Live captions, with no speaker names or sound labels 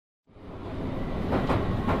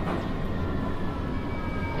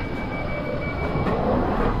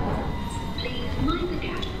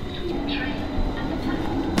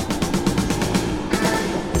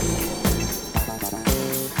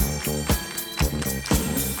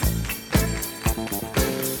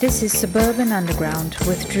This is Suburban Underground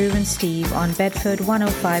with Drew and Steve on Bedford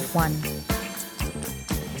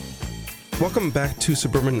 105.1. Welcome back to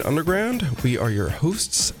Suburban Underground. We are your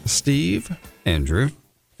hosts, Steve. Andrew.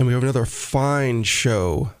 And we have another fine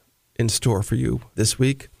show in store for you this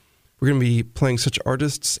week. We're going to be playing such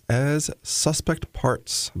artists as Suspect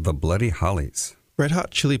Parts, The Bloody Hollies, Red Hot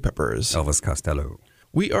Chili Peppers, Elvis Costello,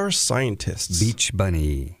 We Are Scientists, Beach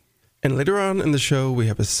Bunny. And later on in the show, we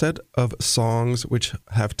have a set of songs which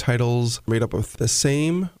have titles made up of the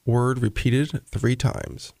same word repeated 3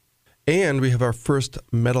 times. And we have our first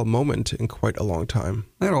metal moment in quite a long time.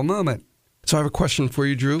 Metal moment. So I have a question for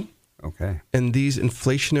you, Drew. Okay. In these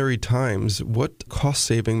inflationary times, what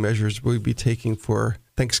cost-saving measures will you be taking for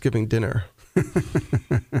Thanksgiving dinner?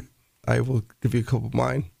 I will give you a couple of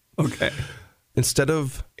mine. Okay. Instead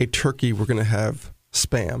of a turkey, we're going to have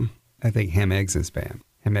Spam. I think ham, eggs, and Spam.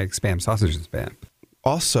 Ham, eggs, Spam, sausage, and Spam.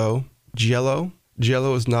 Also, Jell-O.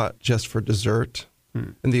 Jell-O is not just for dessert.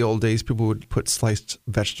 In the old days, people would put sliced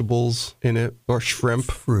vegetables in it or shrimp.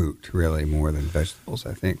 Fruit, really, more than vegetables,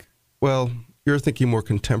 I think. Well, you're thinking more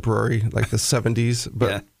contemporary, like the 70s,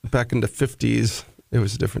 but back in the 50s, it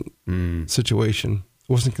was a different situation.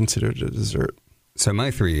 It wasn't considered a dessert. So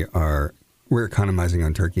my 3 are, we're economizing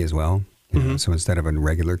on turkey as well. You know, so instead of a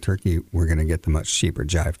regular turkey, we're going to get the much cheaper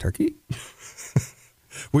Jive turkey.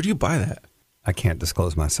 Where do you buy that? I can't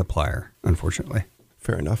disclose my supplier, unfortunately.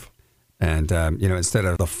 Fair enough. And, instead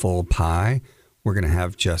of the full pie, we're going to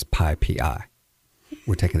have just pie P-I.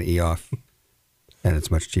 We're taking the E off, and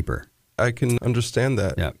it's much cheaper. I can understand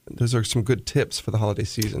that. Yeah. Those are some good tips for the holiday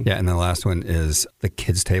season. Yeah, and the last one is the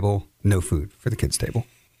kids' table. No food for the kids' table.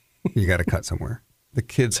 You got to cut somewhere. The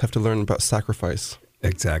kids have to learn about sacrifice.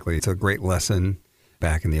 Exactly. It's a great lesson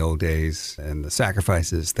back in the old days and the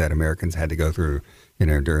sacrifices that Americans had to go through,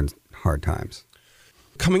 during hard times.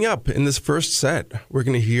 Coming up in this first set, we're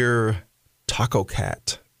going to hear Taco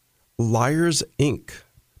Cat, Liars Inc.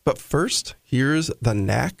 But first, here's The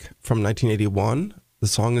Knack from 1981. The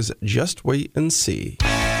song is Just Wait and See.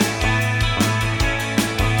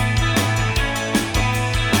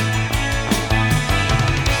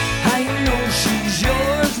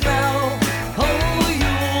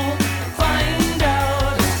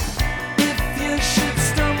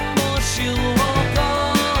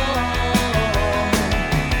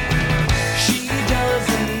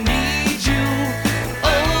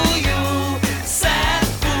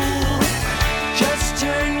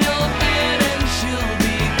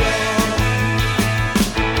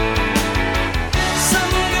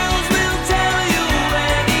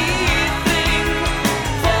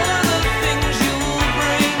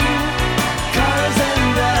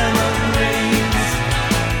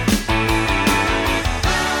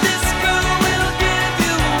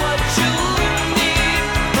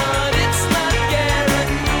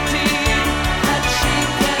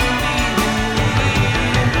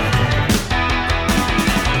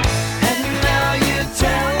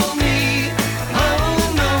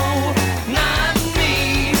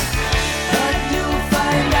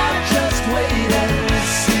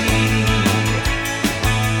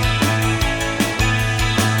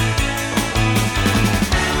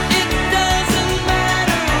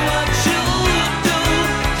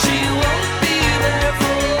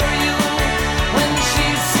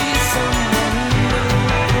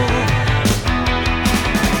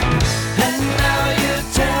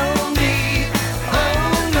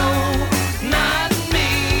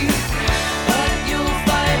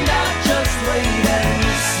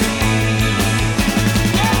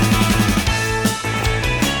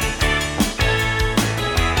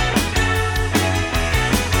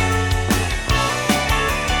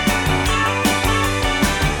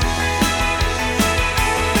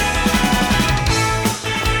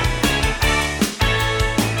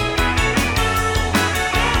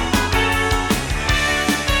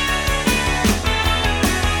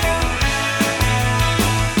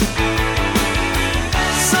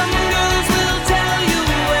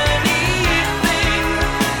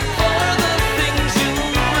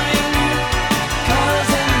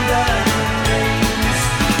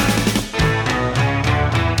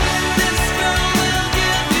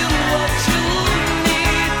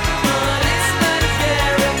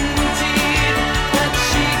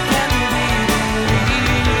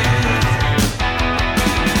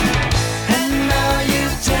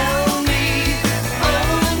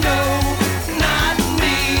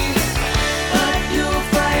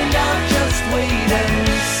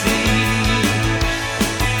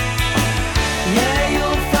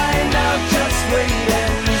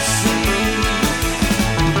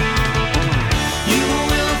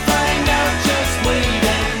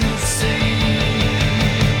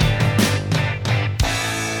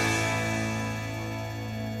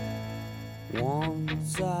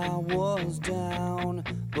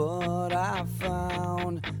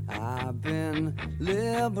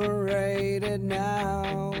 liberated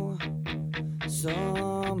now.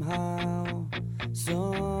 Somehow,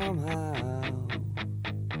 somehow.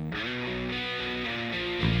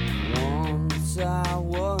 Once I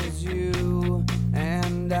was you,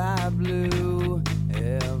 and I blew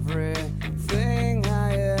everything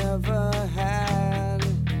I ever had.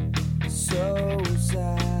 So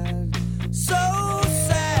sad, so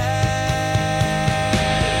sad.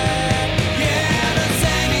 Yeah, does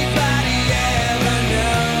anybody ever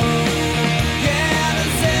know? Yeah,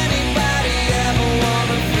 does anybody ever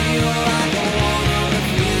wanna feel like I wanna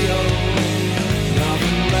feel?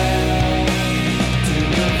 Nothing left to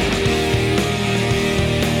reveal.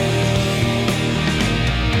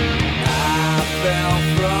 I fell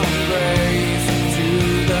from grace to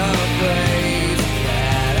the place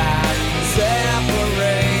that I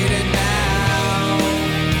separated now.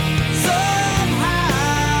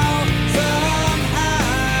 Somehow, somehow.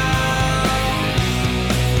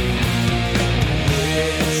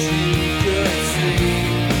 Wish you could see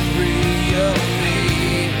real me,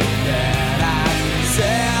 that I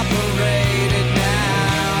separated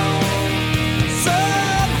now.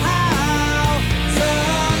 Somehow,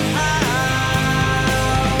 somehow.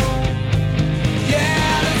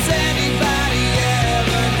 Yeah, does anybody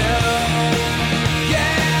ever know?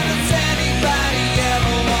 Yeah, does anybody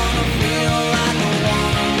ever wanna feel like I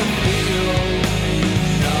wanna feel?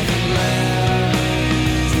 Nothing left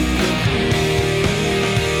to reveal.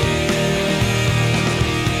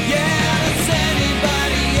 Yeah, does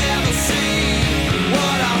anybody ever see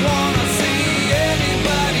what I wanna see?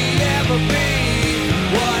 Anybody ever be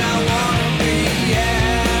what I wanna be?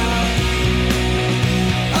 Yeah.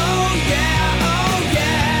 Oh yeah, oh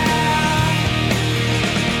yeah.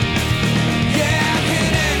 Yeah,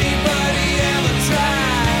 can anybody ever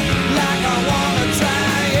try like I wanna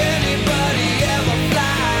try? Anybody ever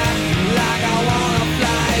fly like I wanna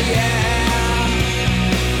fly? Yeah.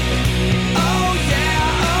 Oh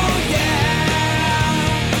yeah, oh yeah.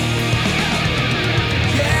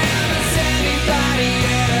 Yeah, does anybody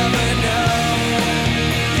ever know?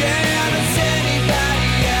 Yeah, does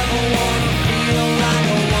anybody ever wanna feel like I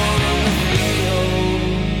wanna feel?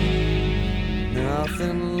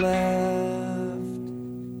 Nothing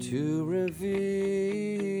left to reveal.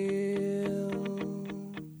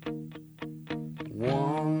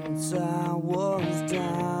 Once I was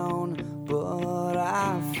down, but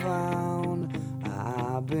I found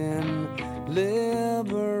I've been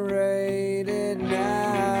liberated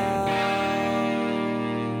now.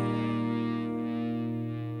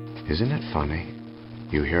 Isn't it funny?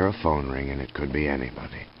 You hear a phone ring and it could be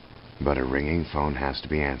anybody. But a ringing phone has to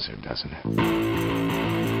be answered, doesn't it?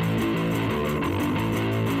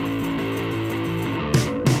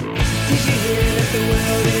 Did you hear that the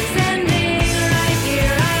world is ending? Right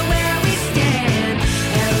here, right where we stand.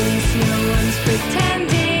 At least no one's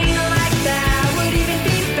pretending like that would even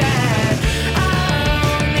be bad. Oh,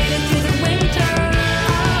 made it to the winter.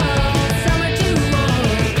 Oh, summer too long.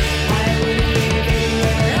 I wouldn't live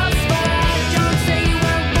anywhere else, but don't say you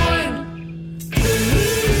weren't born.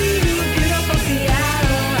 Ooh, beautiful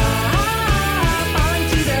Seattle. Falling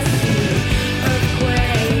to the sea.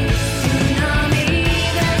 Earthquake, tsunami.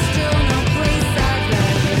 There's still no place I'd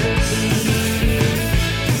rather be.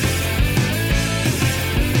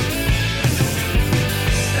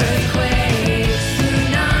 Earthquake,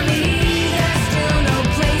 tsunami. There's still no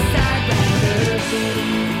place I'd rather be.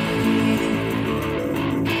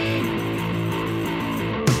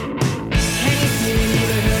 Can you see the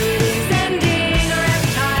neighborhood is ending?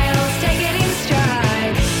 Reptiles taking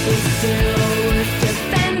stride. It's still worth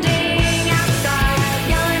defending. Outside,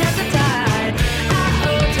 yelling at the tide.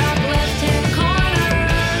 Top left-hand corner.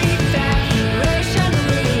 Evacuation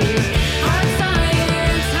route. Hard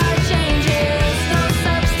science, hard changes, no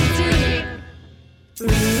substitute. Ooh,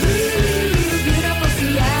 beautiful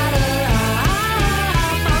Seattle.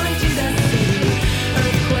 Falling to the sea.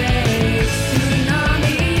 Earthquake,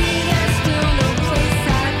 tsunami. There's still no place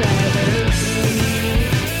I'd rather be.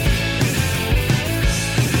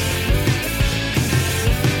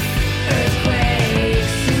 Earthquake,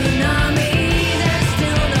 tsunami. There's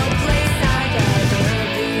still no place I'd rather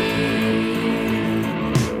be.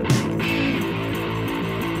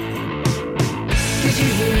 Did you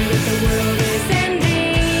hear that the world is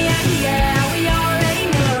ending? Yeah, we already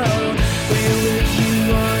know. Where would you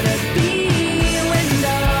wanna be when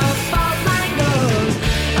the fault line goes?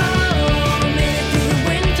 Oh, made it through the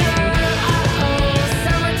winter.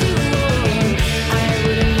 Summer too long. I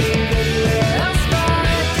wouldn't live anywhere else,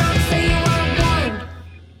 but don't say you weren't born.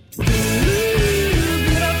 Ooh,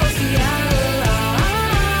 beautiful Seattle.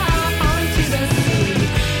 Falling to the sea.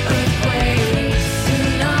 Earthquake,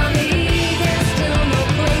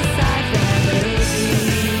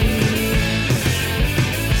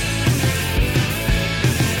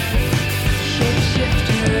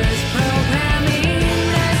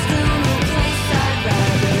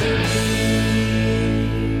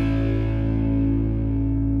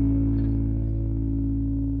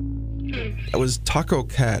 was Taco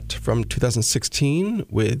Cat from 2016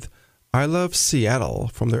 with I Love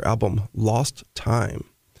Seattle from their album Lost Time.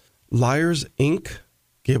 Liars Inc.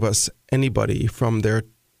 gave us Anybody from their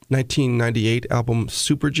 1998 album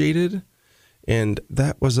Super Jaded, and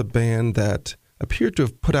that was a band that appeared to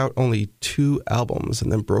have put out only 2 albums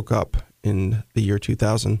and then broke up in the year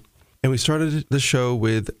 2000. And we started the show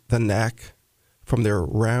with The Knack from their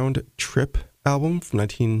Round Trip album from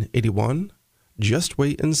 1981, Just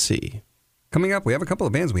Wait and See. Coming up, we have a couple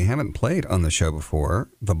of bands we haven't played on the show before,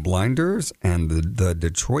 The Blinders and the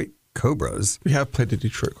Detroit Cobras. We have played the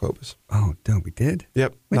Detroit Cobras. Oh, no, we did?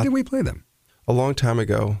 Yep. When did we play them? A long time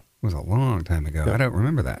ago. It was a long time ago. Yep. I don't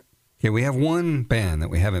remember that. Okay, we have one band that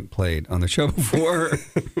we haven't played on the show before.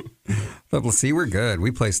 But we'll see, we're good.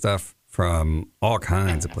 We play stuff from all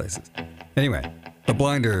kinds of places. Anyway, The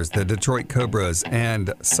Blinders, the Detroit Cobras,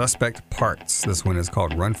 and Suspect Parts. This one is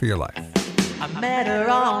called Run For Your Life. I met her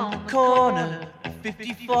on the corner,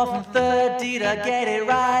 54th and 3rd. Did I get it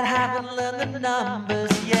right? Haven't learned the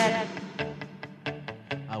numbers yet.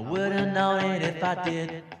 I would've known it if I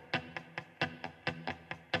did.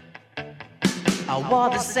 I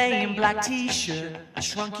wore the same black t-shirt, I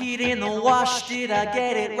shrunk it in the wash. Did I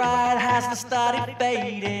get it right? Hasn't started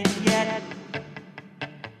fading yet.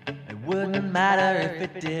 It wouldn't matter if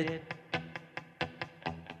it did.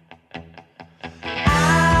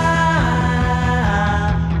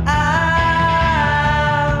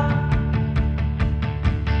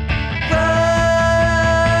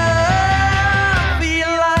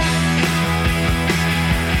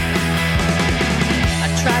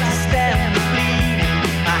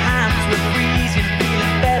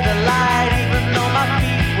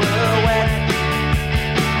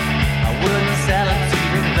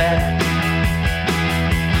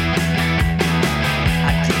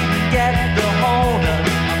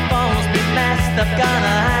 I've gonna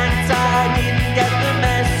hang tight, didn't get the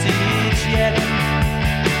message yet,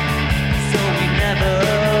 so we never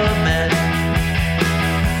met.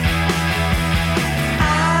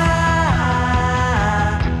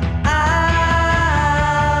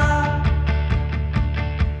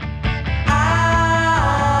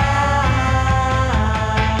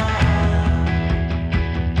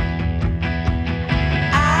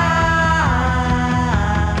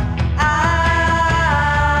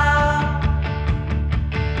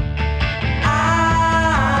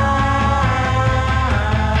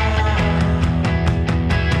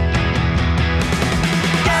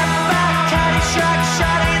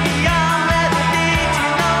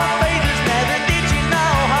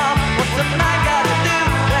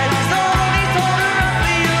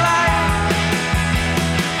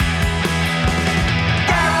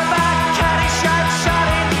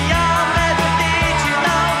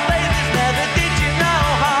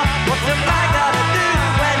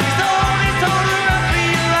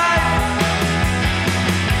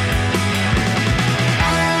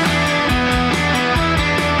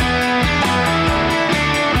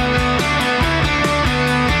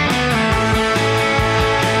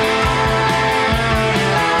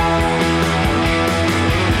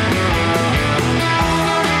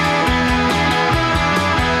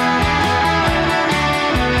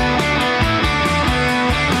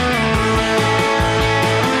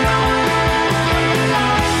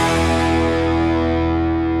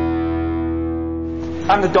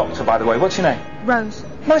 I'm the doctor, by the way. What's your name? Rose.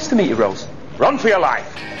 Nice to meet you, Rose. Run for your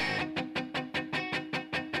life.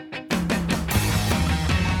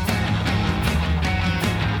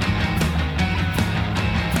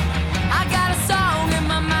 I got a song in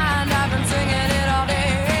my mind, I've been singing it all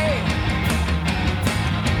day.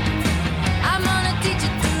 I'm gonna teach you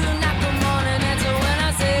to knock the morning, and so when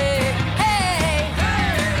I say, hey,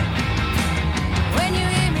 hey, when you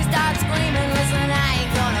hear me start screaming, listen, I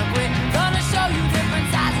ain't gonna quit. Gonna show you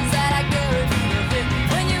different sizes that I carry through the fit.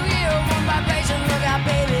 When you hear one vibration, look out,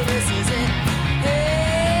 baby.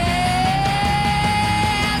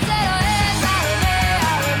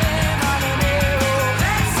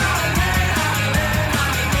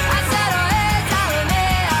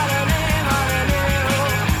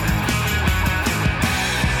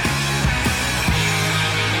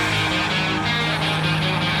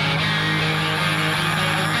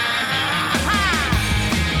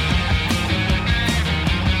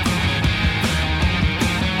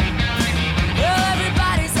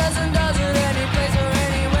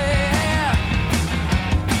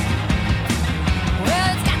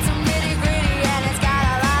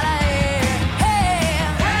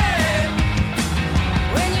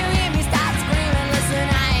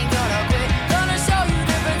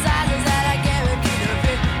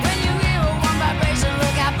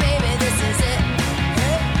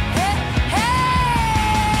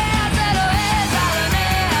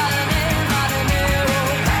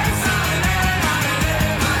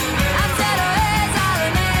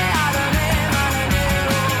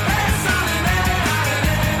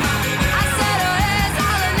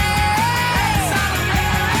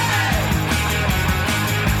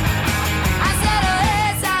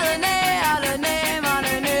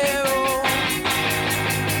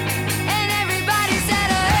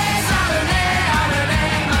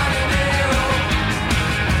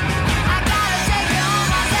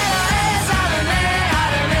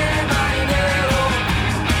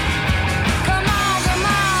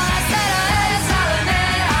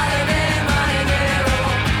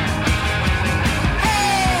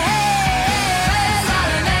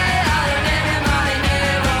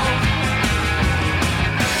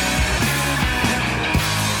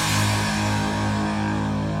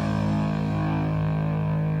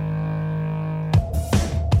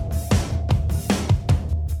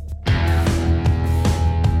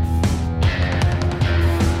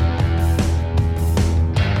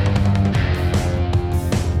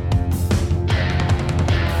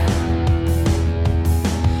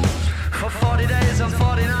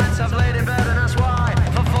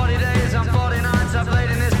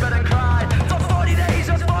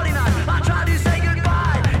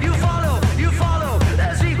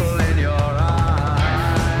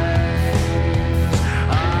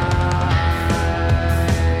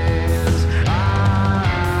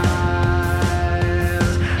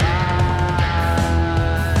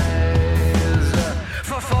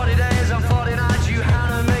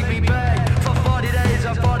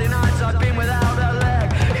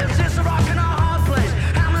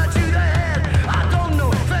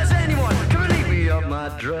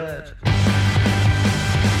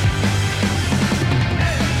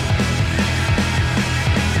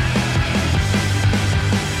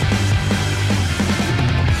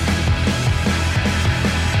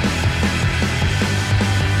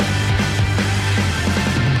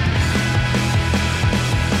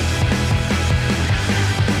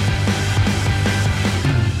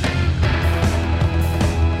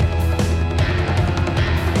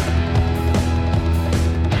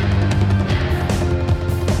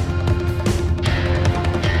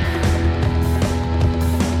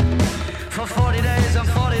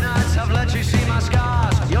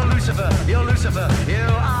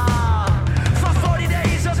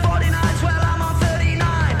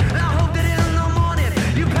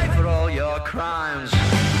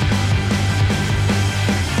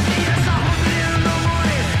 Yes, I hope that in the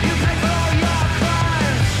morning you pay for all your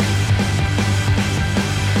crimes.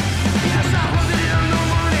 Yes, I hope that in the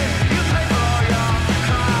morning you pay for all your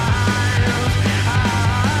crimes.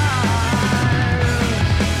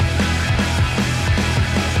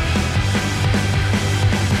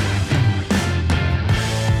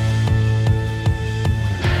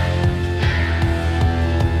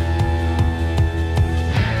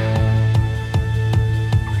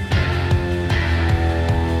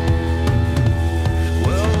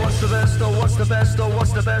 Well, what's the best, or what's the best, or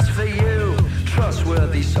what's the best for you?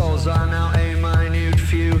 Trustworthy souls are now a minute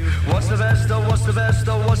few. What's the best, or what's the best,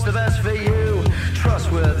 or what's the best for you?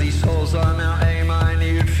 Trustworthy souls are now a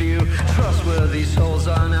minute few. Trustworthy souls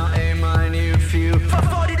are now a minute few. For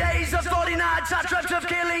 40 days or 40 nights I dreamt of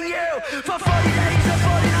killing you. For 40 days or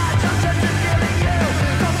 40 nights I dreamt of killing you.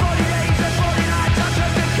 For 40 days or 40 nights I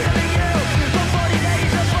dreamt of killing you. For 40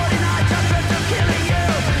 days or 40 nights I dreamt of killing you.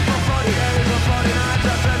 For 40 days or 40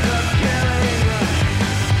 nights I dreamt of killing you.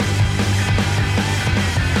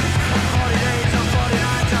 For 40 days or 40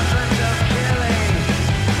 nights I dreamt of killing you.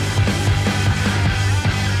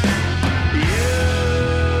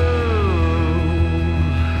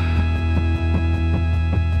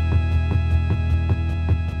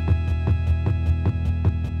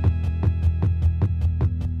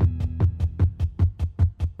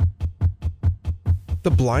 The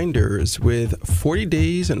Blinders with 40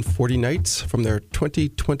 Days and 40 Nights from their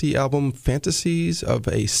 2020 album Fantasies of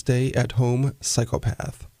a Stay-at-Home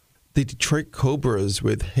Psychopath. The Detroit Cobras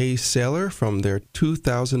with Hey Sailor from their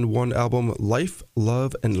 2001 album Life,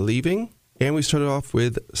 Love, and Leaving. And we started off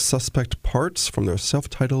with Suspect Parts from their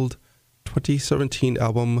self-titled 2017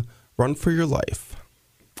 album Run for Your Life.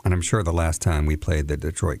 And I'm sure the last time we played the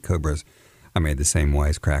Detroit Cobras, I made the same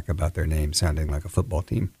wisecrack about their name sounding like a football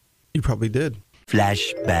team. You probably did.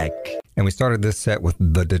 Flashback. And we started this set with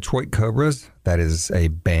the Detroit Cobras. That is a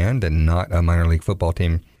band and not a minor league football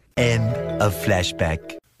team. End of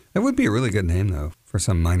Flashback. That would be a really good name, though, for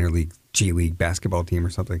some minor league, G League basketball team or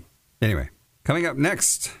something. Anyway, coming up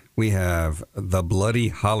next, we have the Bloody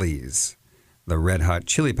Hollies, the Red Hot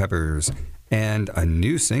Chili Peppers, and a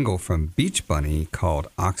new single from Beach Bunny called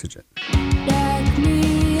Oxygen. Let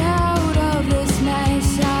me out of this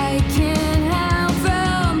mess I can't help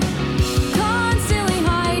from constantly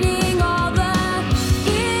hiding all the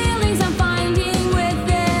feelings I'm finding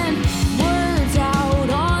within. Words out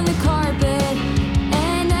on the carpet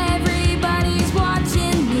and everybody's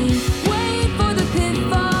watching me. Wait for the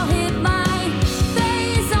pitfall, hit my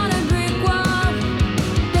face on a brick wall.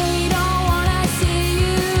 They don't wanna see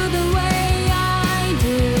you the way I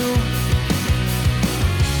do.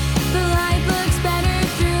 The light looks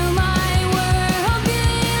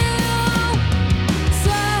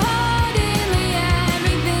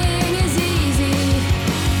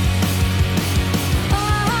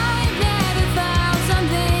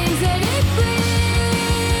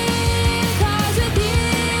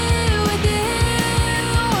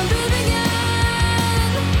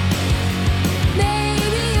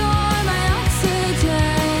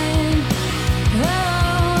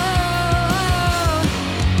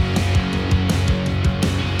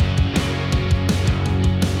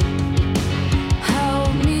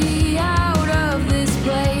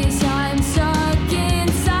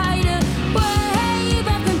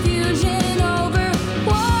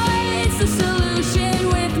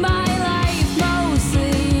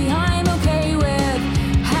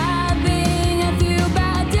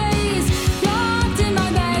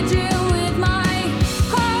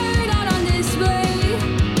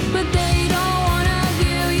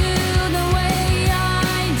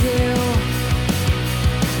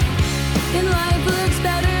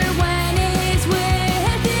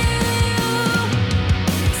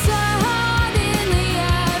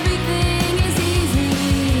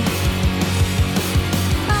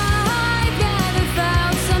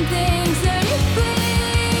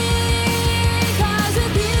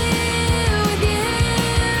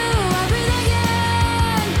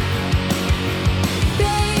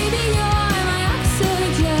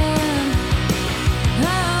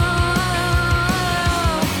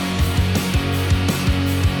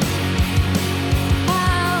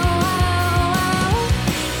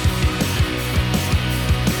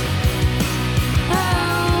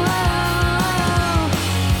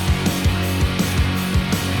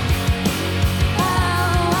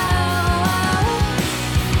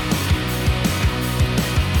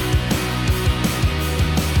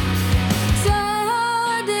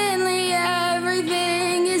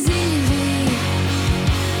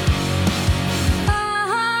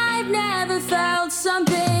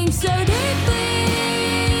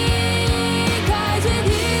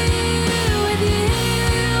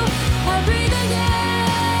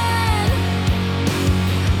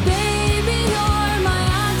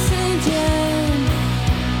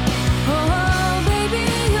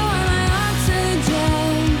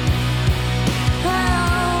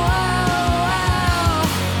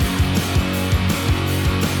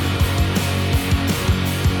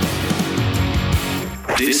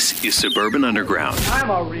is Suburban Underground. I'm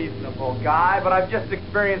a reasonable guy, but I've just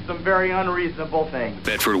experienced some very unreasonable things.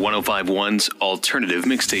 Bedford 105.1's Alternative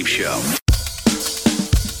Mixtape Show.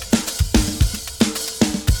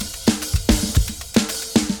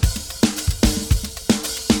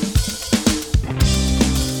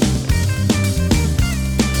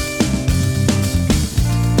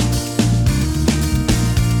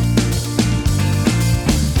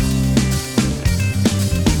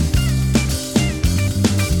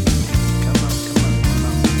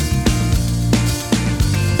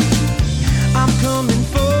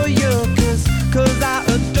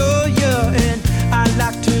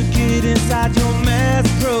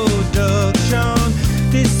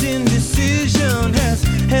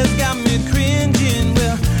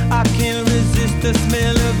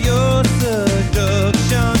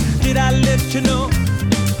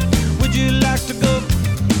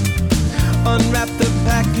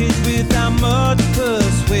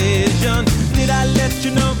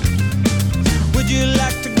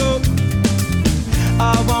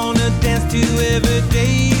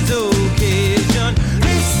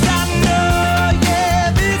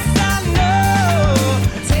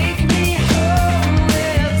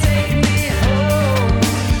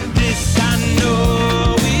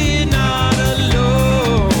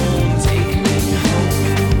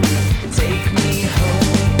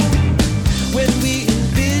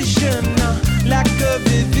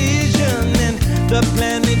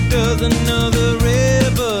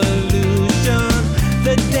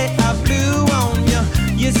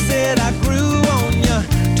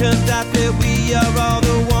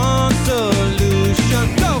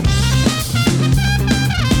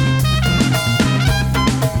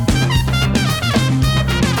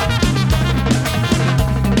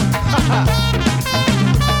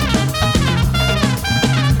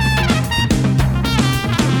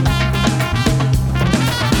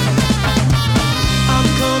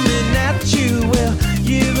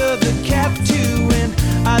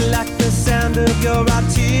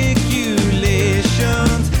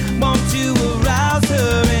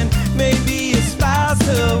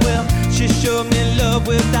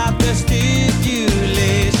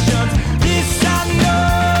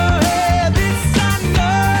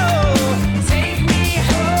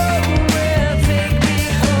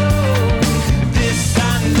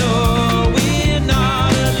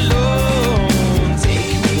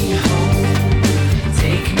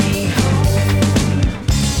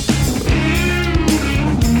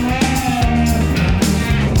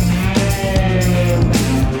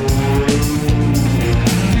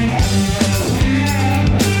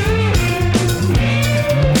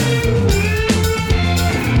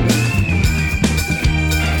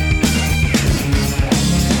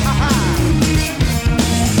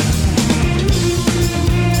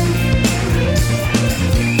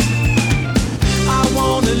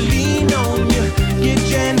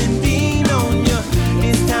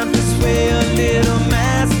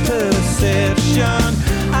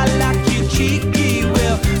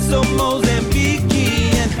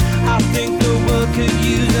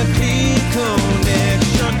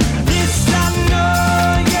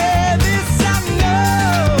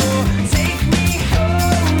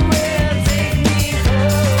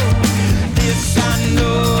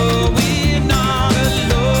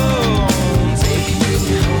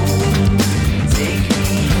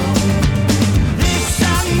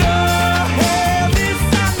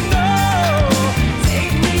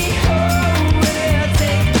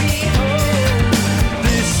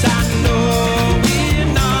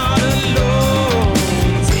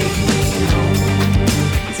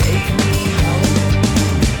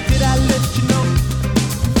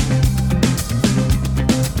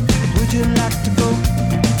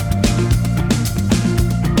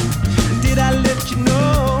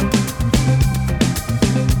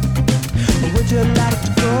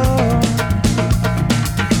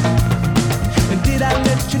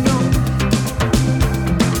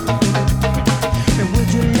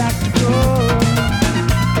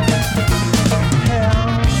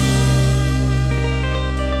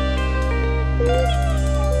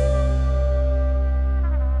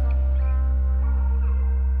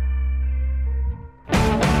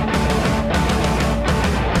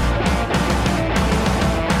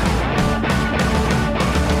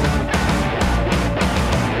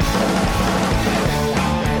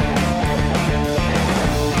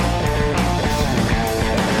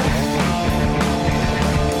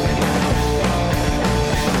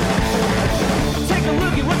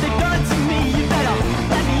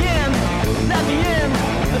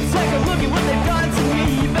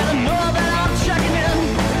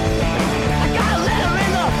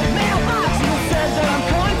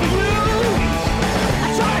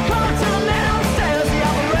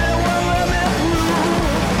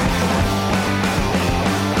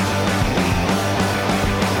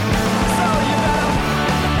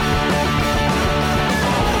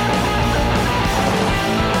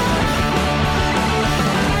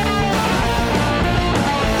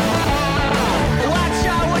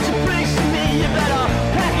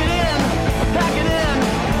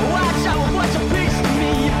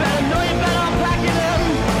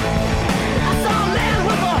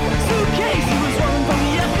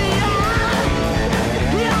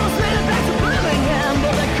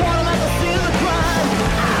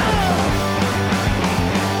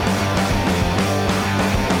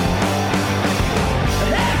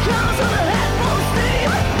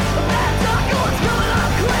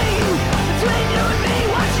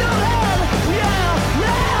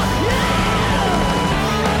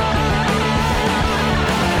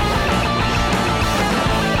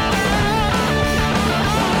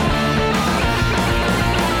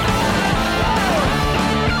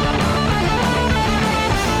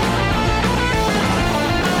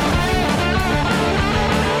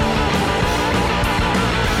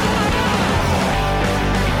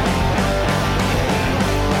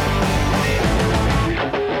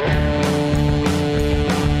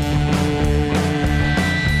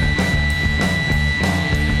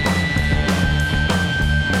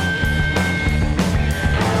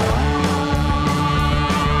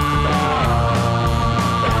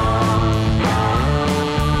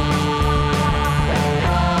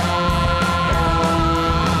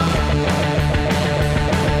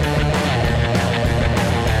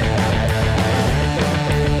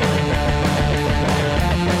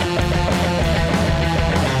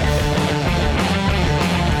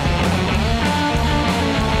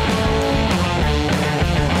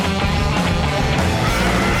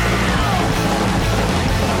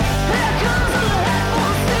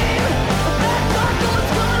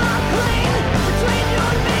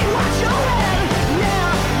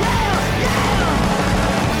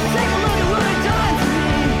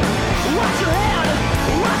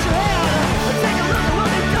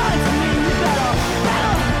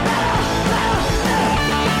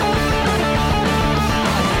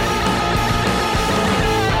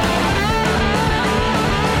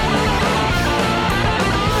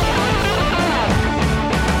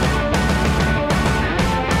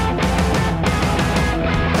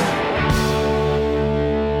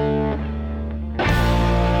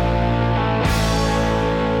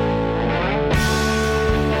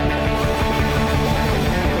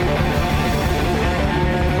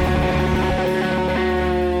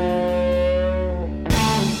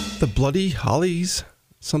 The Bloody Hollies,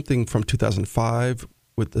 something from 2005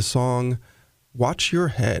 with the song Watch Your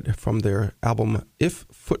Head from their album If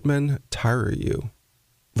Footmen Tire You.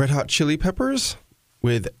 Red Hot Chili Peppers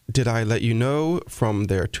with Did I Let You Know from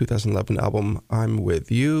their 2011 album I'm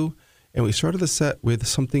With You. And we started the set with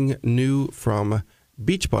something new from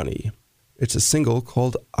Beach Bunny. It's a single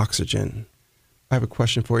called Oxygen. I have a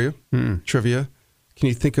question for you. Trivia. Can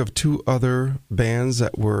you think of two other bands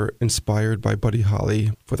that were inspired by Buddy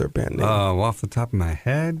Holly for their band name? Off the top of my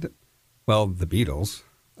head, well, the Beatles.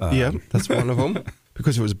 Yeah, that's one of them.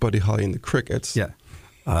 Because it was Buddy Holly and the Crickets. Yeah.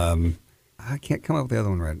 I can't come up with the other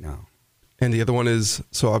one right now. And the other one is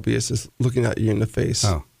so obvious, is looking at you in the face.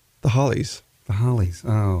 Oh. The Hollies. The Hollies.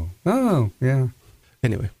 Oh, yeah.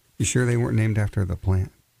 Anyway. You sure they weren't named after the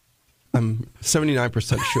plant? I'm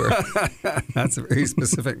 79% sure. That's a very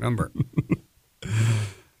specific number.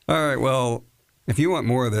 All right, well, if you want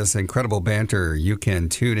more of this incredible banter, you can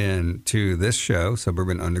tune in to this show,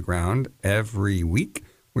 Suburban Underground, every week.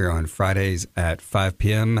 We're on Fridays at 5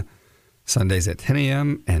 p.m., Sundays at 10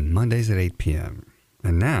 a.m., and Mondays at 8 p.m.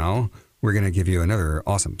 And now we're going to give you another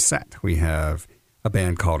awesome set. We have a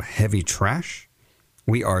band called Heavy Trash.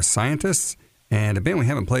 We Are Scientists, and a band we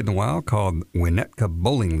haven't played in a while called Winnetka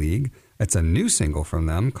Bowling League. It's a new single from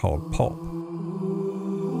them called Pulp.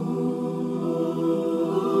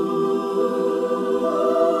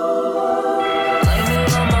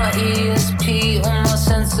 ESP on my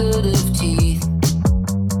sensitive teeth.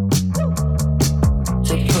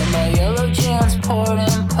 To put my yellow Jansport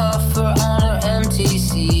and puffer on her empty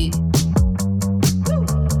seat.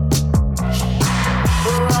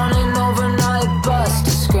 We're on an overnight bus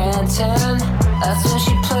to Scranton. That's when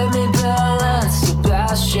she played me Belle and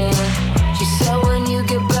Sebastian. She said when you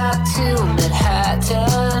get back to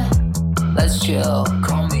Manhattan, let's chill,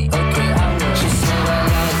 call me, okay, I will. She said I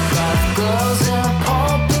like black girls and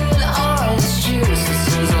pulp.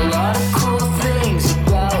 There's a lot of cool things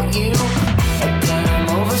about you. A denim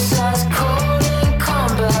oversized coat and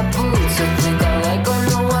combat boots. I think I like her,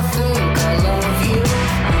 no, I think I love you.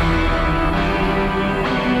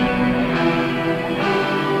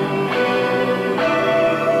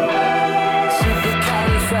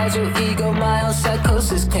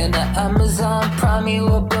 Supercalifragilisticexpialidocious. Can the Amazon Prime you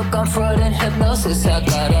a book on Freud and hypnosis? I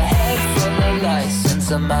got a head full of lies and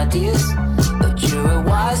some ideas, but you're a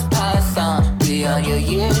wise python beyond your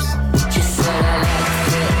years. She said I like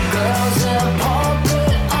fit girls and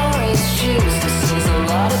pulpit orange juice. This is a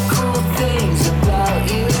lot of cool things about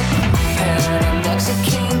you. And a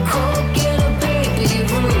Mexican Coke and a baby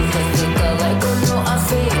Ruth. I think I like her, no, I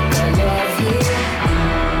think I love you.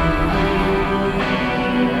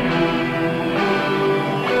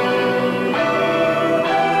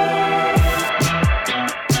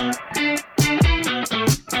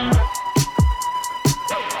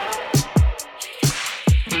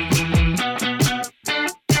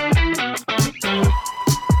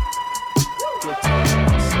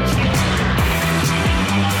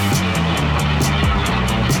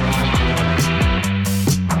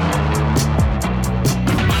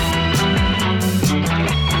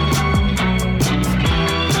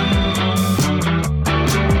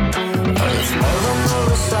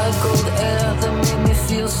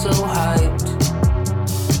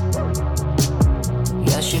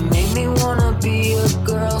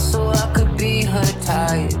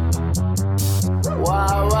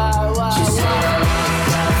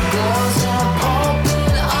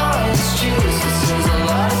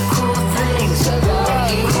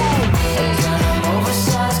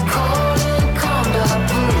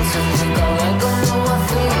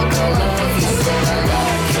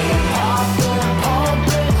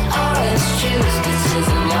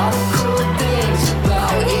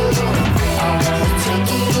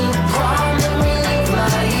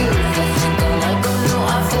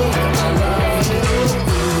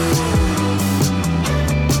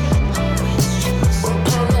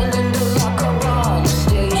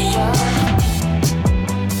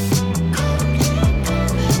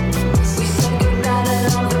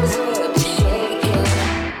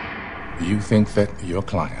 Think that your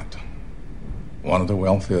client, one of the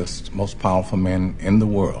wealthiest, most powerful men in the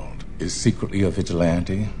world, is secretly a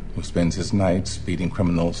vigilante who spends his nights beating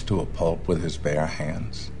criminals to a pulp with his bare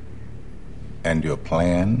hands? And your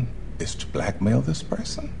plan is to blackmail this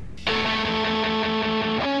person?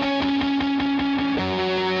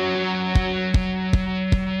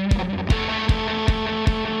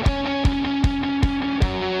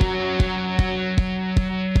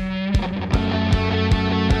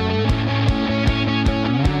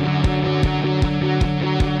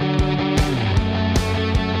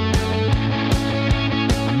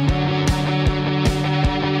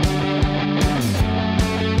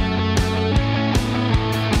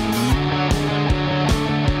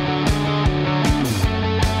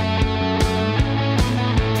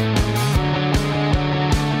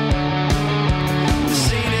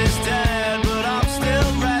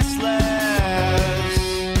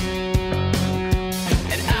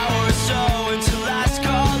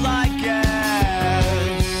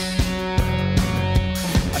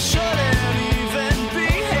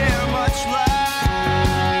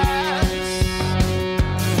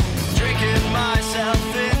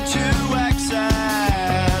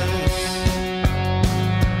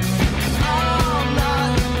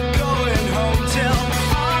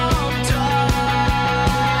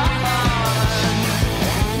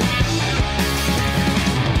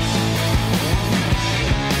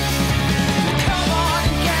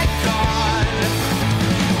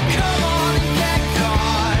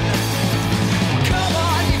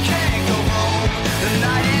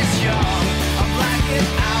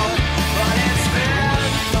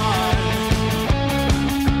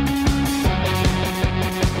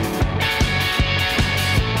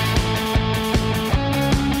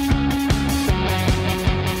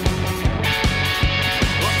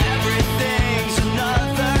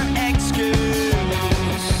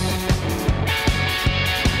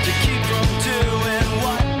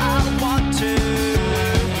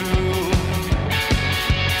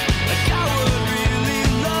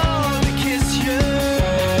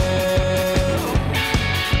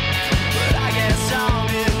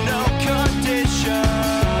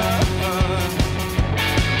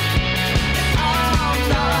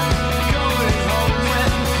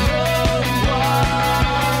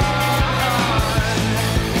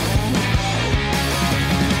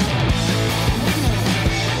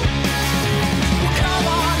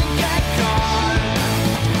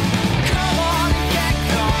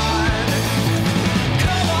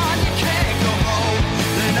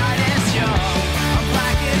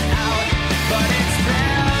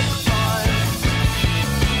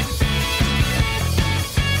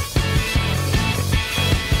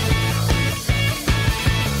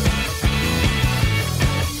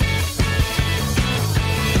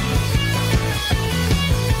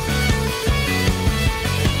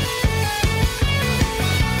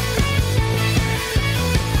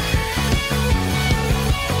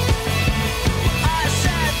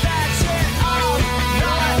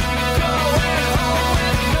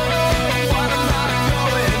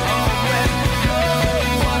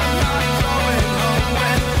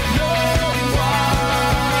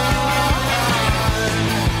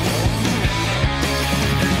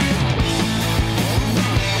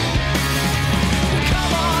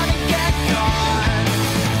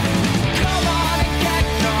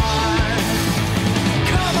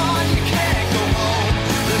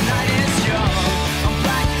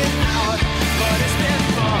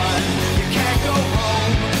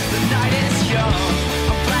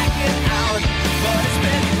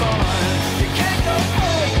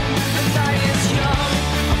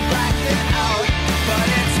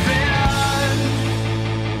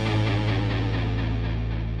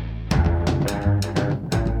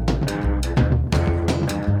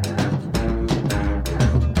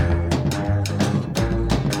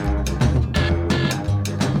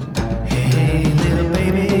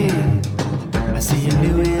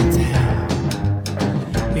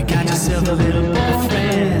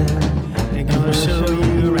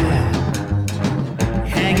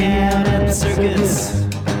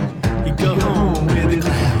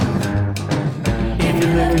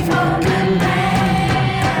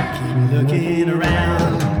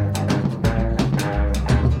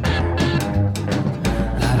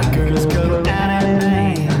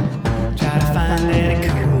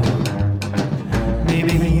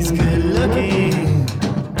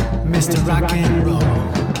 Mr. Rock and Roll.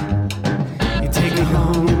 You take it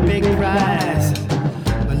home, your big prize.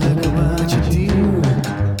 But look at what you do.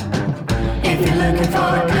 If you're looking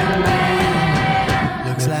for a good man,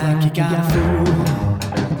 looks like you got a fool.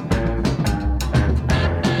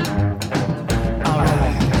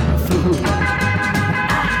 Alright, fool.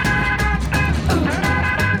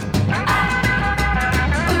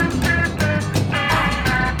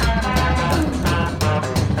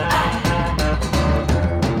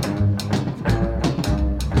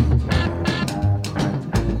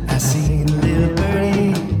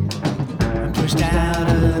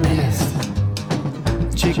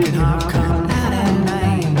 Chicken hawk come out at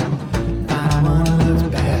night. Find one who looks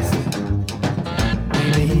best.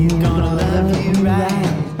 Maybe he's gonna love you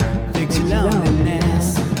right, fix your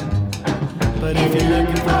loneliness. But if you're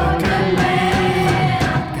looking for a good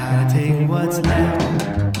man, gotta take what's left.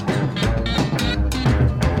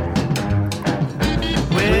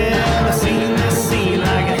 Well, I've seen this scene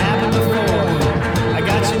like it happened before. I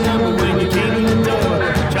got your number when you came in the door.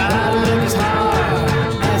 Try to look as hard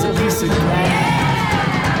as a piece of glass.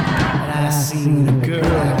 I seen a girl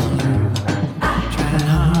like you, trying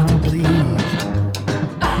hard to please.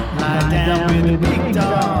 Lie down with the big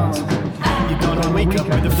dogs, you're gonna wake up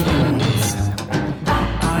with the fleas.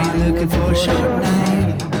 Are you looking for a short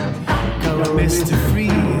night? Go with Mr.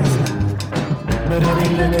 Freeze. But if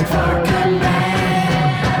you're looking for a good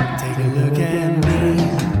man, take a look at me.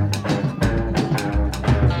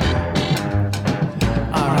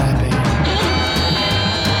 Alright, baby.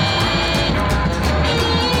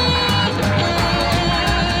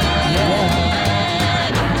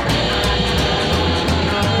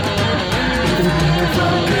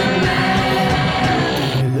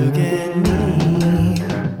 Look at me.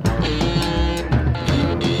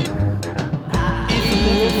 If you're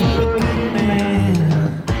looking for a good man,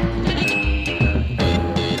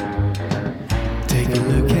 take a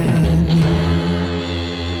look at me.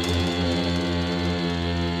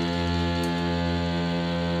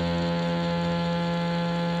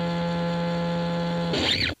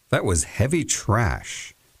 That was Heavy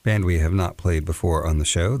Trash, band we have not played before on the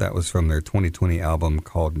show. That was from their 2020 album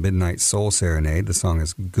called Midnight Soul Serenade. The song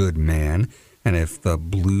is Good Man. And if the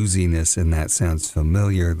bluesiness in that sounds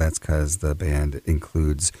familiar, that's because the band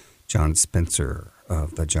includes John Spencer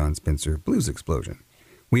of the John Spencer Blues Explosion.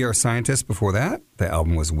 We Are Scientists before that. The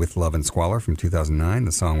album was With Love and Squalor from 2009.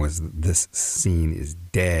 The song was This Scene is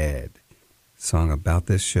Dead. Song about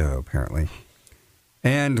this show, apparently.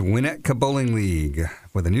 And Winnetka Bowling League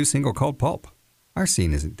with a new single called Pulp. Our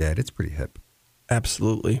scene isn't dead. It's pretty hip.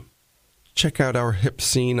 Absolutely. Check out our hip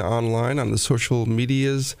scene online on the social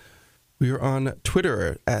medias. We are on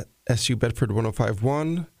Twitter at SU Bedford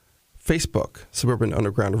 1051, Facebook, Suburban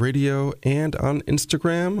Underground Radio, and on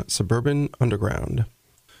Instagram, Suburban Underground.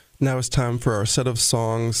 Now it's time for our set of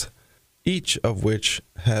songs, each of which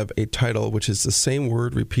have a title which is the same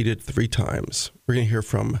word repeated 3 times. We're going to hear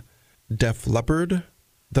from Def Leppard,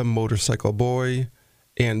 The Motorcycle Boy,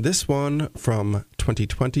 and this one from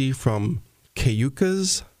 2020 from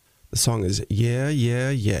Cayucas. The song is Yeah,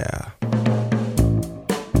 Yeah, Yeah.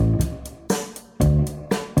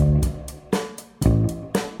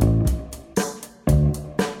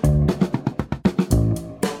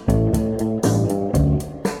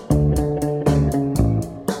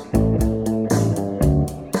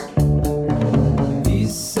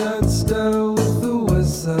 East side style with the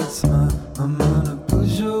west side smile. I'm on a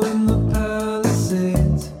Peugeot in the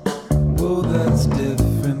Palisades. Well, that's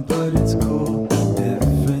different, but it's cool.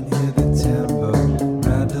 Different, hear the tempo,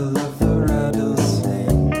 rattle of the rattlesnake.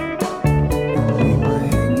 And we were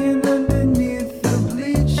hanging underneath the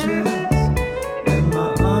bleachers in my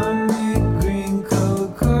army green color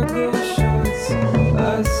cargo shorts.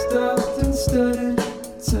 I stopped and stuttered,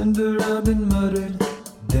 turned around and muttered,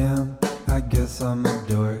 damn, I guess I'm a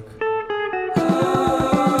dork.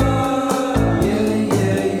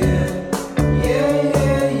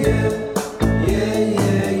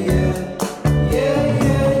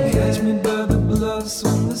 Catch me by the bluffs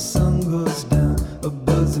when the sun goes down. A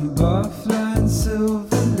buzzing bar flying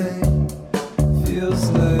Silver Lake. Feels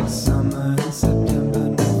like summer in September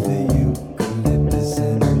neath the eucalyptus.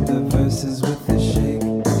 And the verses with the shake,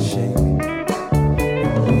 shake.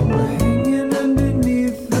 And we were hanging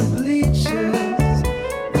underneath the bleachers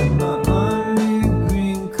in my army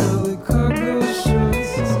green colored cargo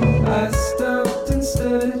shorts. I stopped and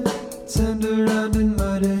stuttered, turned around and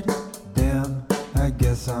muttered, damn, I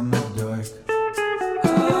guess I'm a dork.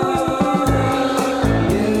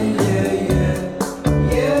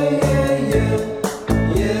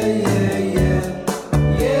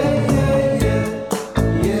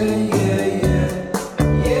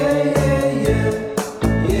 Yeah.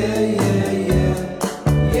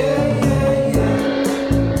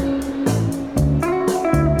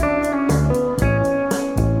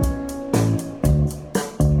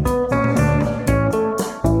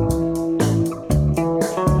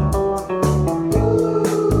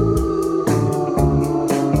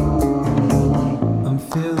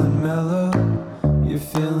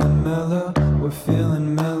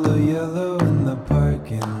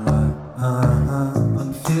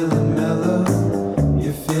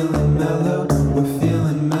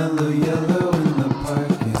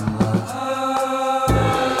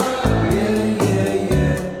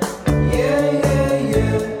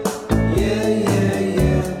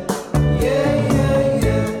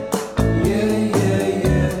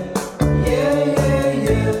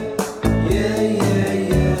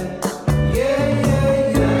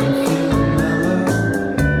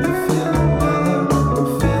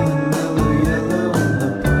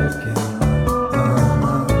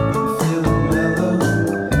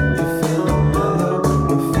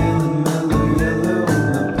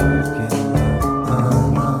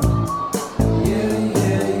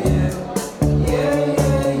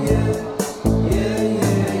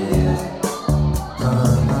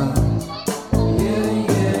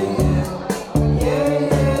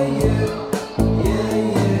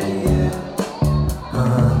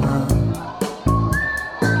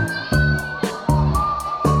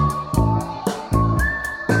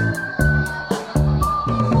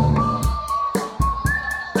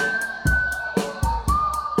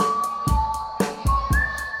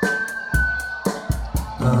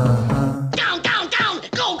 Down, down, down,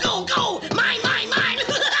 go, go, go, mine, mine, mine.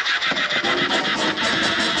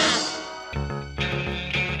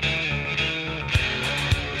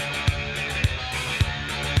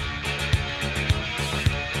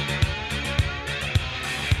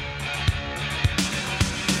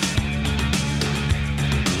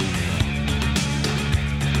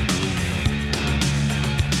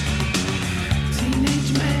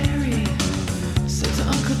 Teenage Mary said to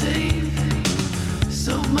Uncle Dave,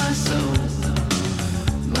 so my soul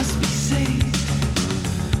must be saved.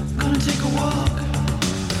 Gonna take a walk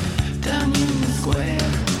down Union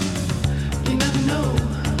Square. You never know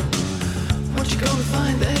what you're gonna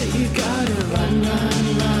find there. You gotta run,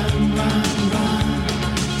 run, run, run, run.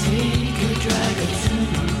 Take a drag or two.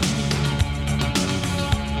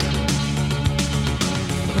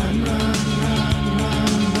 Run, run, run,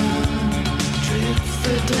 run, run. Trips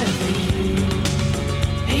the death of you.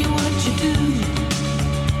 Hey, what you do?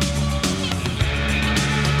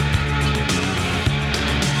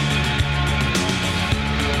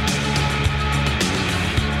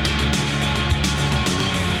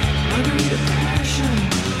 Margarita Passion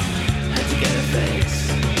had to get her fix.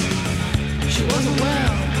 She wasn't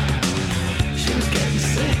well, she was getting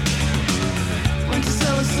sick. Went to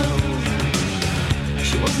sell her soul,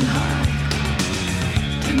 she wasn't high.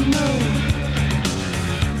 Didn't know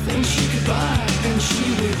things she could buy. Then she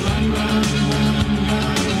would run, run, run,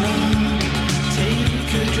 run, run.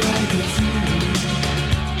 Take a drag or two.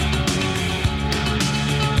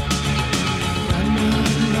 Run,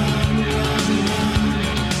 run, run, run, run.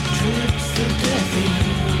 Trips to death in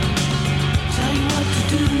you. Tell you what to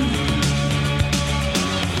do.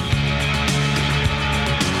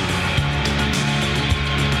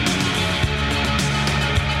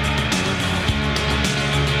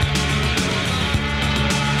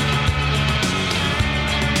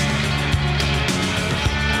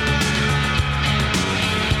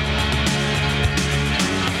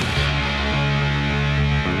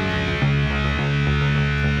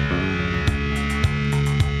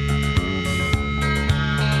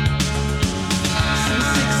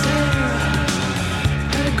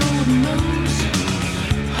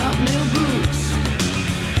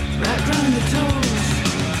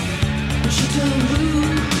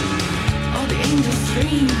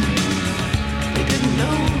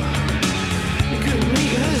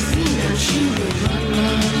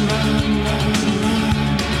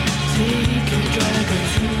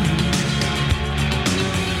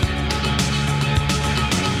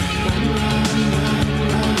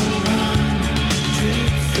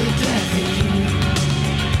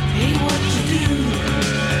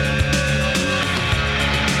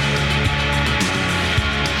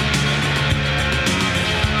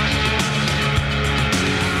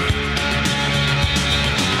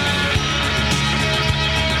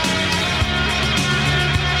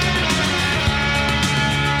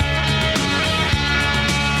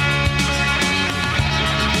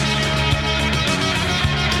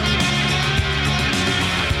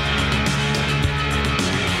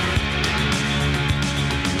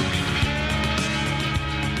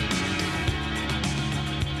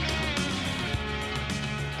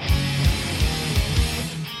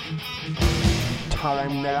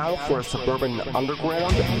 Time now for a Suburban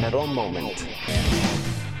Underground metal moment.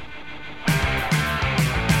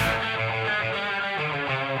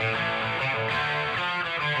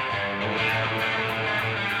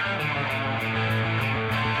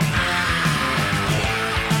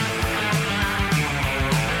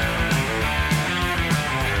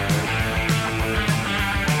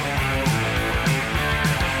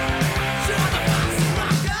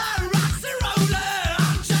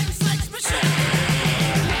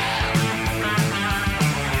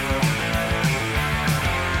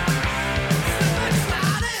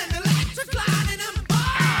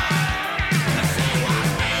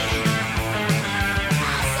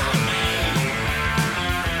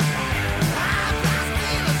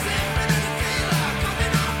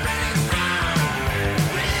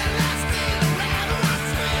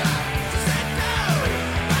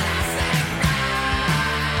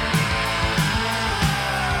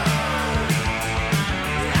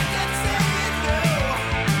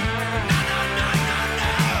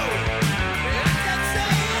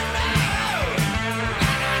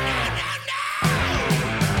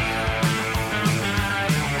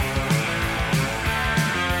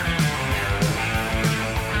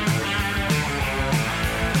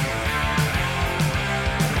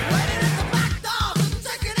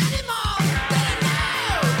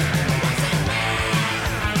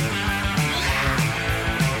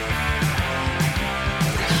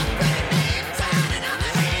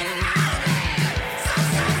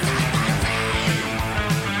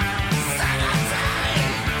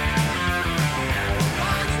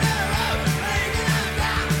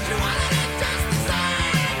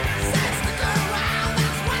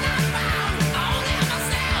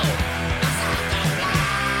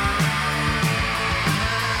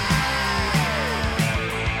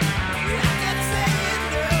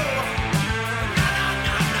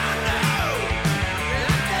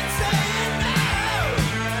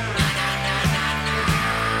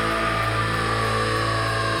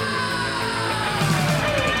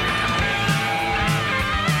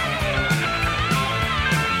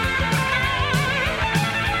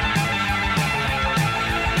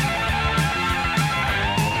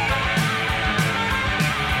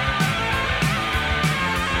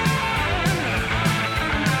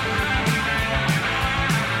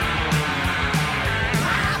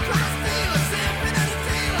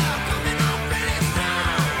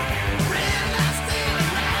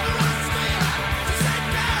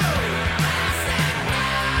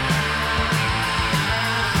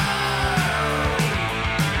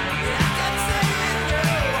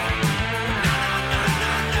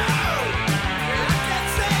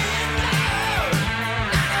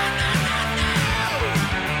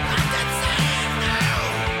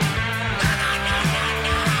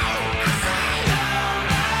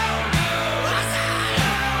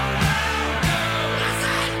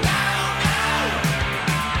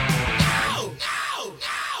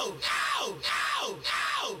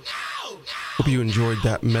 Hope you enjoyed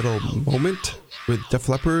that metal moment with Def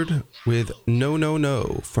Leppard with No No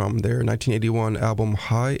No from their 1981 album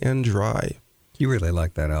High and Dry. You really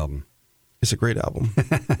like that album. It's a great album.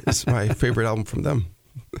 It's my favorite album from them,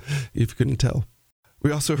 if you couldn't tell.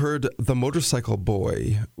 We also heard The Motorcycle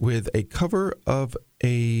Boy with a cover of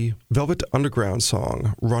a Velvet Underground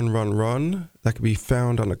song, Run, Run, Run, that can be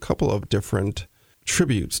found on a couple of different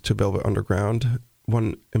tributes to Velvet Underground.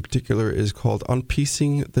 One in particular is called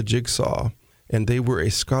Unpiecing the Jigsaw, and they were a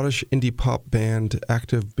Scottish indie pop band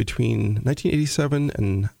active between 1987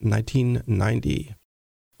 and 1990. And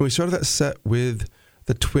we started that set with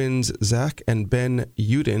the twins Zach and Ben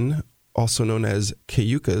Uden, also known as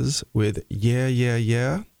Cayucas, with Yeah, Yeah,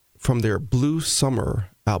 Yeah from their Blue Summer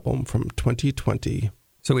album from 2020.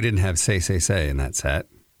 So we didn't have Say, Say, Say in that set?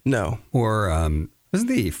 No. Or wasn't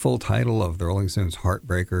the full title of the Rolling Stones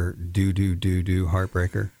Heartbreaker, Do, Do, Do, Do,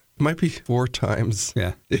 Heartbreaker? Might be 4 times.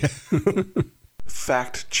 Yeah.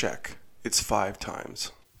 Fact check. It's 5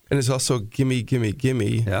 times. And it's also Gimme, Gimme,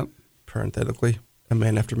 Gimme. Yep. Parenthetically, A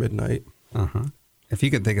Man After Midnight. Uh-huh. If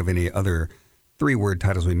you can think of any other 3-word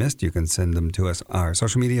titles we missed, you can send them to us our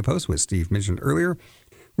social media posts, which Steve mentioned earlier.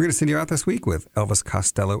 We're going to send you out this week with Elvis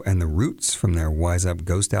Costello and the Roots from their Wise Up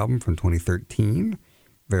Ghost album from 2013.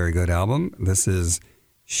 Very good album. This is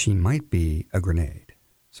She Might Be a Grenade.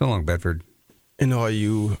 So long, Bedford. And all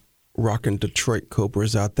you rockin' Detroit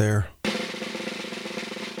Cobras out there.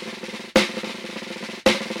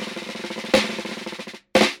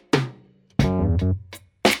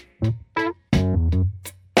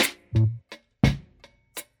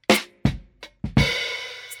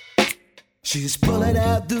 She's pulling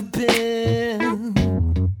out the pen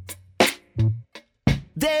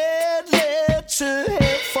that lets her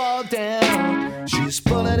head fall down. She's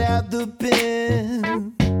pulling out the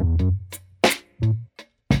pen.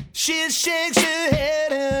 She shakes her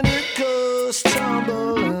head and it goes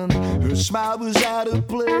tumbling. Her smile was out of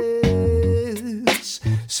place,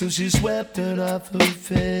 so she swept it off her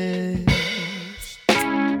face.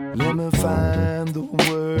 Let me find the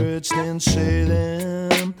words, then say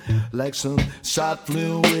them like some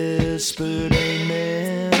softly whispered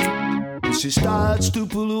amen. And she starts to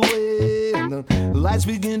pull away, and the lights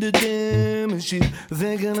begin to dim. Is she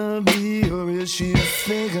thinking of me, or is she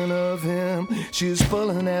thinking of him? She's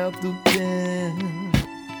pulling out the pen.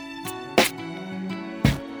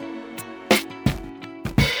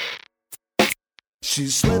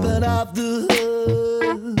 She's slipping off the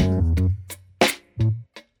hood,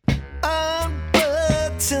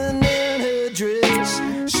 unbuttoning her dress.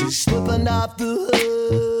 She's slipping off the hook.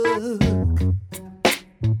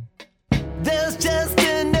 There's just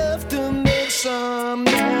enough to make some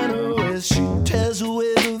manner as she tears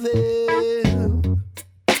away the veil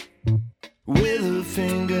with her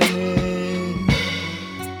fingernails.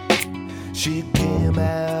 She came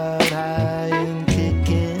out high and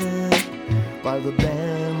kicking while the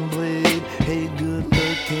band played Hey Good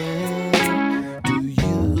Looking. Do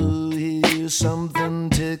you hear something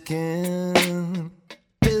ticking?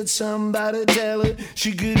 Did somebody tell her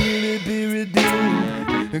she could really be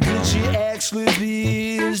redeemed? Could she actually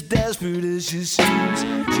be as desperate as she seems?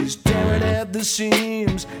 She's tearing at the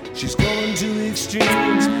seams, she's going to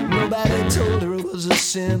extremes. Nobody told her it was a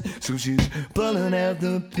sin, so she's pulling out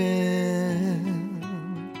the pen.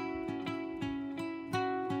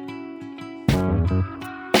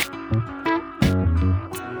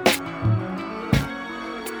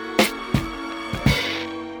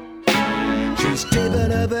 She's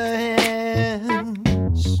taping up her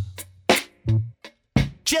hands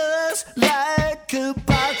just like a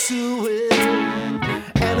box of wind,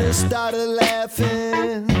 and I started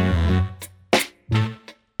laughing.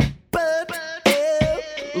 But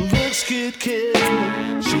if looks could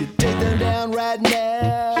kill, she'd take them down right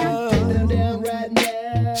now.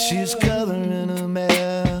 She's covering her mouth.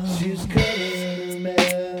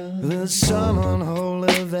 There's some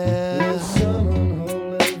unholy there.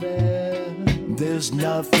 There's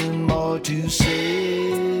nothing more to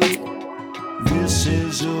say. This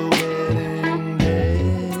is a wedding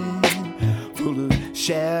day, full of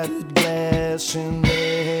shattered glass and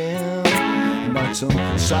mayhem, not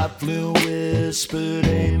some softly whispered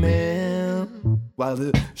amen. While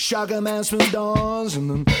the shock announcement dawns and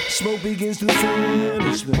the smoke begins to thin,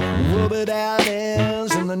 as the rubber out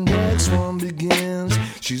ends and the next one begins.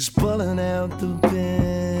 She's pulling out the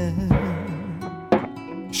pen.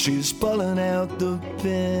 She's pulling out the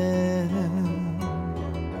pen.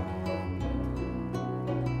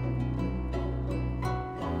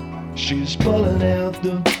 She's pulling out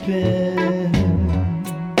the pen.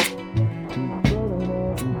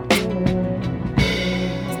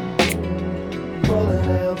 Pulling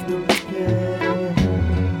out the pen.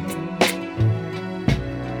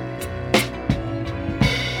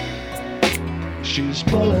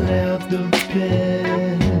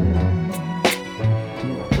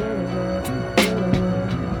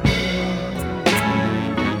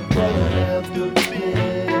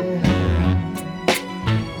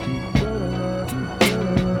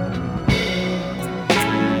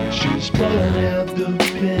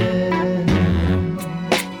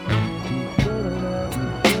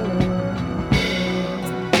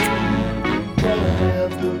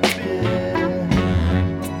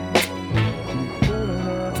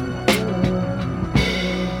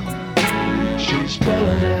 She's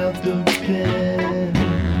spelling out the pen.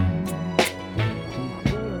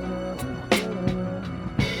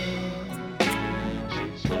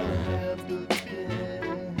 She's spelling out the pen.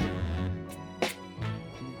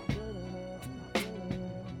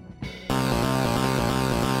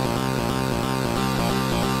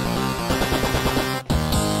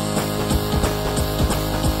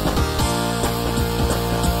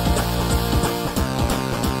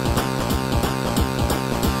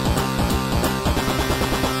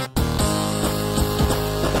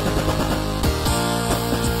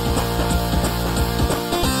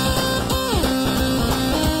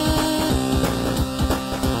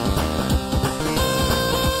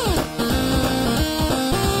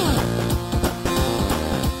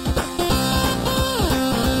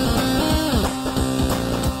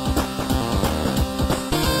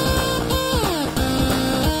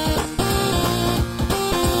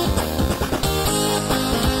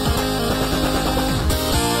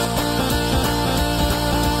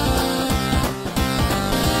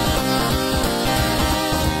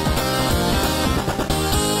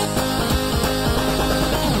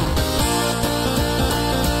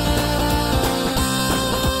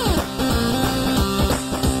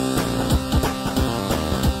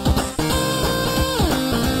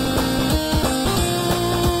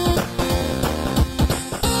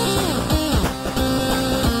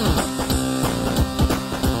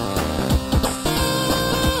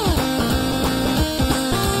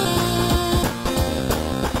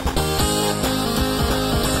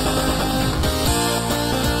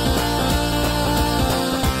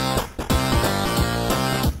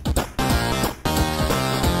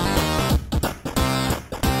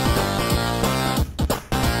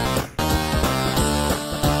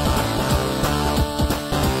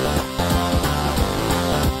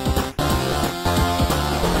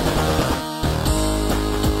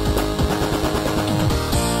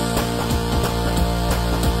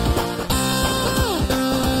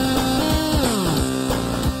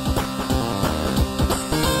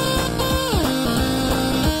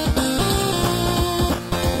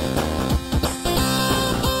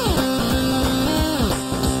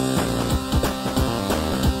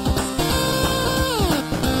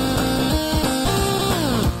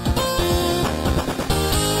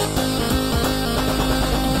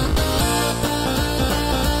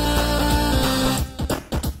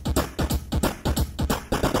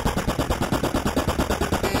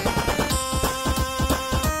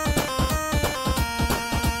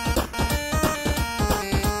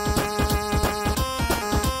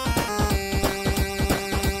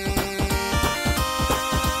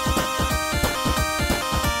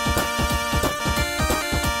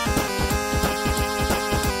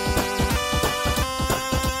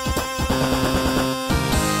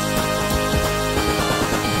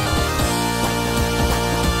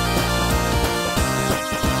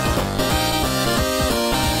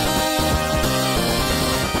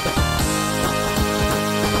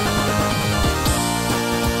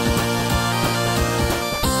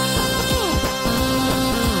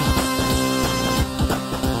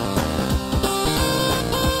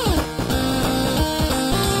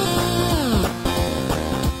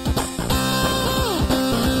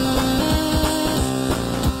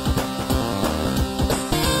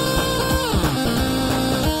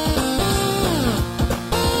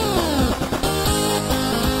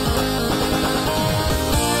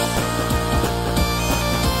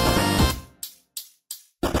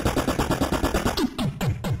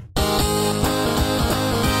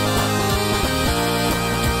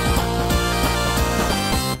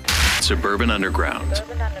 Suburban Underground.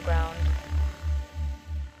 Urban Underground.